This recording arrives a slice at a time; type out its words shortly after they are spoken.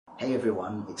Hey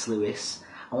everyone, it's Lewis.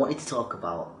 I wanted to talk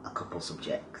about a couple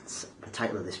subjects. The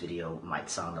title of this video might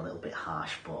sound a little bit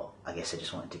harsh, but I guess I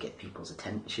just wanted to get people's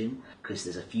attention because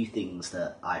there's a few things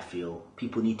that I feel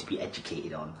people need to be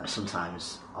educated on.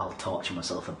 Sometimes I'll torture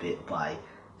myself a bit by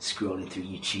scrolling through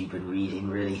YouTube and reading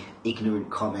really ignorant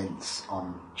comments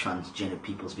on transgender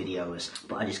people's videos,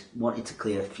 but I just wanted to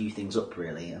clear a few things up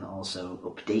really and also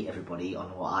update everybody on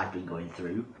what I've been going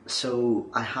through. So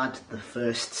I had the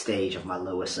first stage of my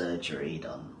lower surgery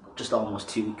done just almost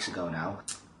 2 weeks ago now,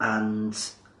 and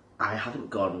I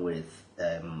haven't gone with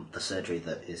the surgery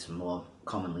that is more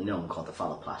commonly known called the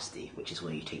phalloplasty, which is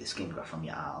where you take the skin graft from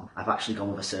your arm. I've actually gone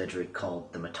with a surgery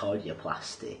called the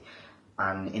metodioplasty.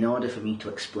 And in order for me to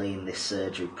explain this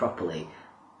surgery properly,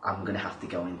 I'm going to have to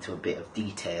go into a bit of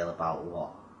detail about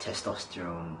what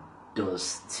testosterone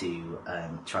does to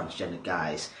transgender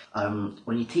guys.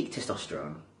 When you take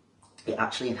testosterone, it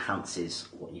actually enhances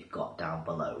what you've got down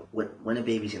below. When a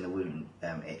baby's in the womb,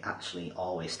 it actually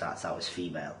always starts out as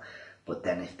female, but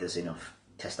then if there's enough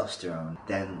testosterone,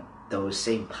 then those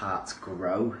same parts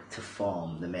grow to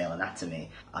form the male anatomy,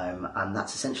 and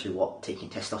that's essentially what taking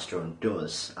testosterone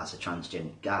does. As a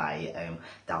transgender guy,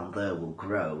 down there will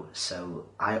grow, so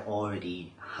I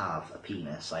already have a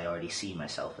penis, I already see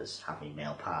myself as having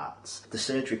male parts. The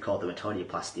surgery called the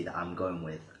metodioplasty that I'm going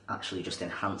with actually just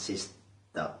enhances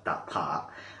that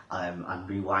part and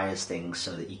rewires things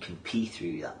so that you can pee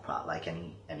through that part like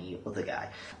any other guy.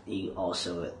 You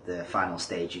also, at the final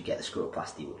stage, you get the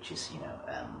scrotoplasty, which is,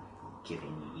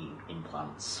 giving you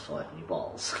implants for your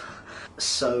balls.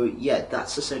 So yeah,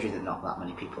 that's a surgery that not that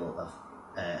many people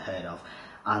have heard of.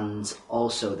 And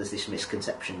also there's this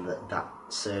misconception that that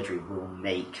surgery will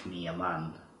make me a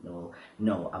man. Well,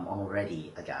 no, I'm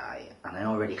already a guy and I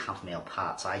already have male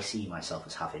parts. I see myself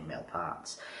as having male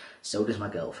parts. So does my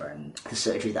girlfriend. The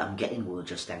surgery that I'm getting will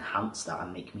just enhance that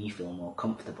and make me feel more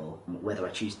comfortable. Whether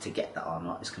I choose to get that or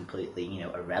not is completely,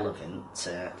 irrelevant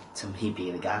to me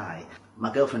being a guy.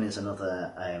 My girlfriend is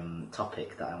another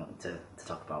topic that I wanted to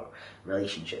talk about.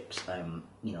 Relationships.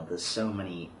 There's so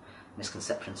many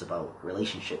misconceptions about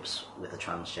relationships with a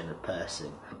transgender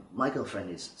person. My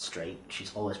girlfriend is straight.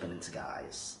 She's always been into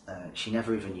guys. She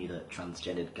never even knew that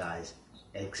transgendered guys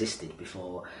existed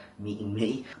before meeting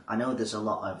me. I know there's a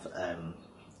lot of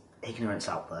ignorance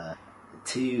out there.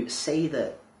 To say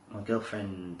that my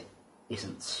girlfriend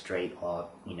isn't straight, or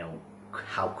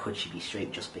how could she be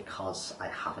straight just because I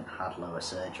haven't had lower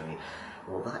surgery,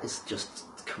 well, that is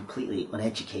just completely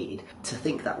uneducated. To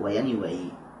think that way anyway,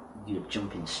 you're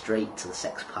jumping straight to the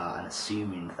sex part and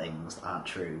assuming things that aren't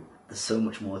true. There's so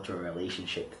much more to a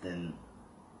relationship than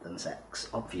sex.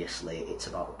 Obviously, it's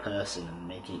about the person and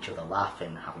making each other laugh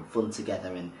and having fun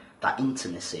together and that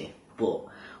intimacy. But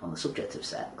on the subject of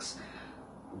sex,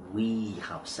 we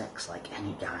have sex like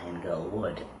any guy and girl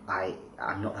would.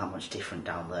 I'm not that much different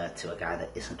down there to a guy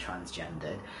that isn't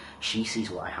transgendered. She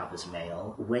sees what I have as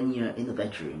male. When you're in the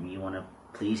bedroom, you want to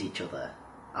please each other,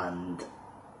 and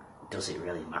does it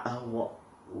really matter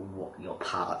what your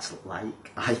parts look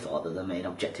like? I thought that the main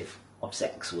objective of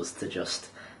sex was to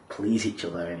just please each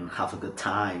other and have a good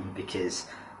time, because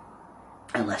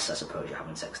unless I suppose you're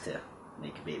having sex to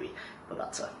make a baby, but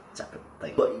that's a separate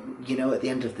thing. But at the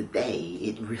end of the day,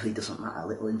 it really doesn't matter.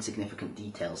 Little insignificant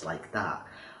details like that,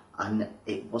 and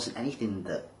it wasn't anything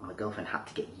that my girlfriend had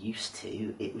to get used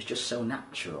to. It was just so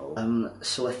natural.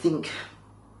 So I think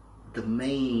the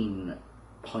main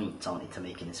points I wanted to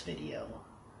make in this video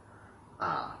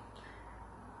are: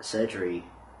 surgery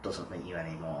doesn't make you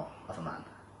any more of a man.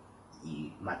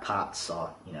 My parts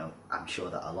are, I'm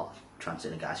sure that a lot of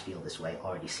transgender guys feel this way,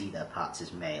 already see their parts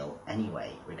as male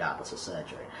anyway, regardless of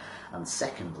surgery. And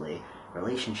secondly,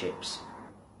 relationships,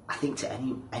 I think to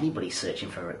anybody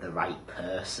searching for the right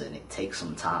person, it takes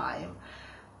some time.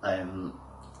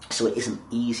 So it isn't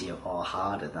easier or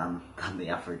harder than the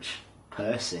average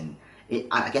person.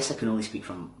 I guess I can only speak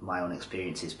from my own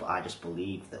experiences, but I just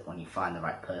believe that when you find the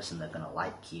right person, they're going to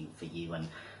like you for you, and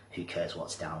who cares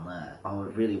what's down there. I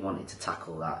really wanted to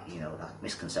tackle that, that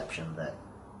misconception that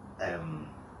I'm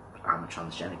a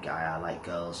transgender guy, I like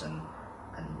girls, and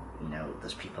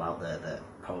there's people out there that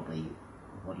probably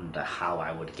wonder how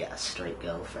I would get a straight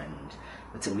girlfriend.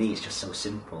 But to me, it's just so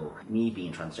simple. Me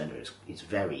being transgender is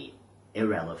very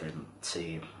irrelevant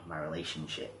to my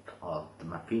relationship, or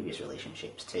my previous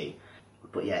relationships too.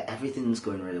 But yeah, everything's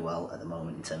going really well at the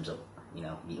moment in terms of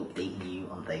me updating you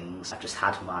on things. I've just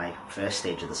had my first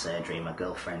stage of the surgery. My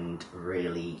girlfriend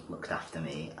really looked after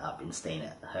me. I've been staying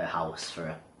at her house for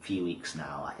a few weeks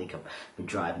now. I think I've been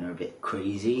driving her a bit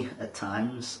crazy at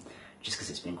times, just because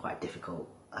it's been quite difficult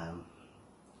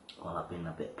well, I've been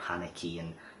a bit panicky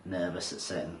and nervous at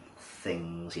certain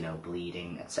things, you know,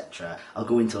 bleeding, etc. I'll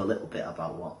go into a little bit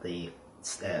about what the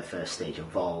first stage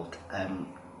involved.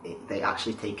 They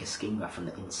actually take a skin graft from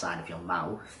the inside of your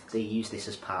mouth. They use this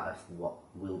as part of what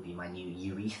will be my new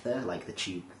urethra, like the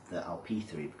tube that I'll pee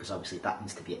through, because obviously that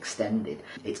needs to be extended.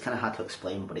 It's kind of hard to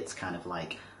explain, but it's kind of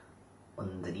like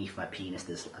underneath my penis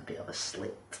there's a bit of a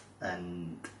slit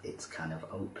and it's kind of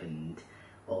opened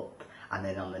up, and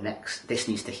then on the next, this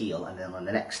needs to heal, and then on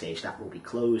the next stage that will be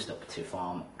closed up to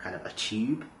form kind of a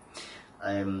tube,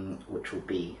 which will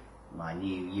be my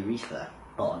new urethra,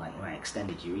 or like my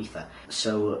extended urethra.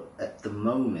 So at the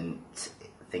moment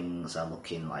things are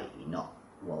looking like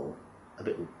a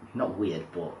bit not weird,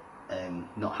 but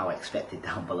not how I expected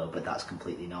down below, but that's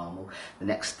completely normal. The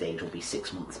next stage will be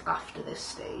 6 months after this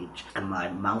stage, and my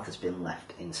mouth has been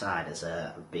left inside as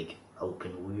a big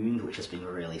open wound, which has been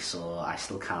really sore. I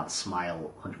still can't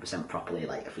smile 100% properly,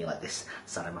 like I feel like this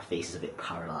side of my face is a bit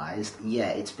paralysed. Yeah,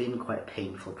 it's been quite a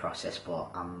painful process, but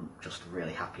I'm just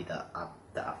really happy that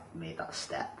I've made that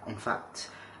step. In fact,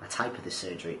 a type of this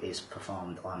surgery is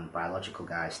performed on biological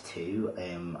guys too.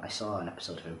 I saw an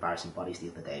episode of Embarrassing Bodies the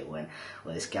other day where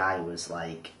this guy was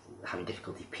like having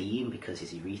difficulty peeing because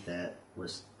his urethra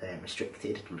was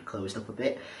restricted and closed up a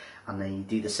bit, and they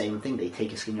do the same thing. They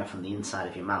take a skin graft from the inside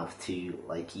of your mouth to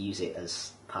like use it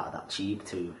as part of that tube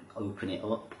to open it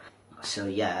up. So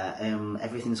yeah,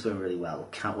 everything's going really well.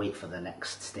 Can't wait for the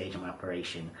next stage of my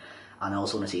operation. And I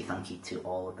also want to say thank you to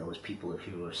all of those people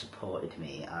who have supported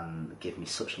me and give me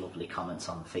such lovely comments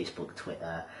on Facebook,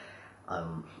 Twitter.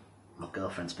 My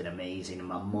girlfriend's been amazing.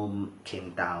 My mum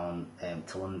came down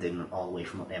to London all the way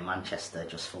from up near Manchester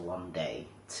just for one day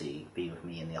to be with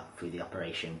me through the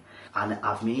operation. And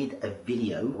I've made a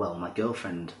video, well, my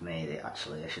girlfriend made it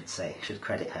actually, I should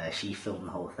credit her. She filmed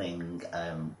the whole thing.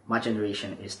 My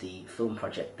Generation is the film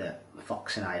project that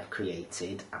Fox and I have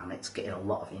created, and it's getting a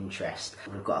lot of interest.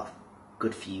 We've got a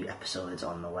good few episodes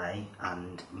on the way,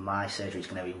 and my surgery is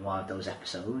going to be one of those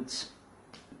episodes.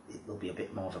 It'll be a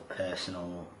bit more of a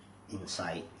personal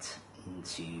insight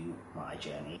into my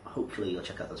journey. Hopefully you'll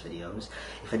check out those videos.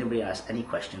 If anybody has any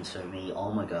questions for me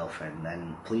or my girlfriend,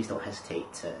 then please don't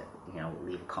hesitate to,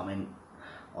 leave a comment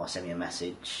or send me a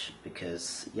message,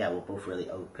 because yeah, we're both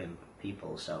really open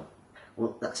people. So,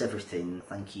 well, that's everything.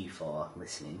 Thank you for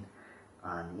listening,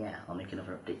 and yeah, I'll make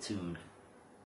another update soon.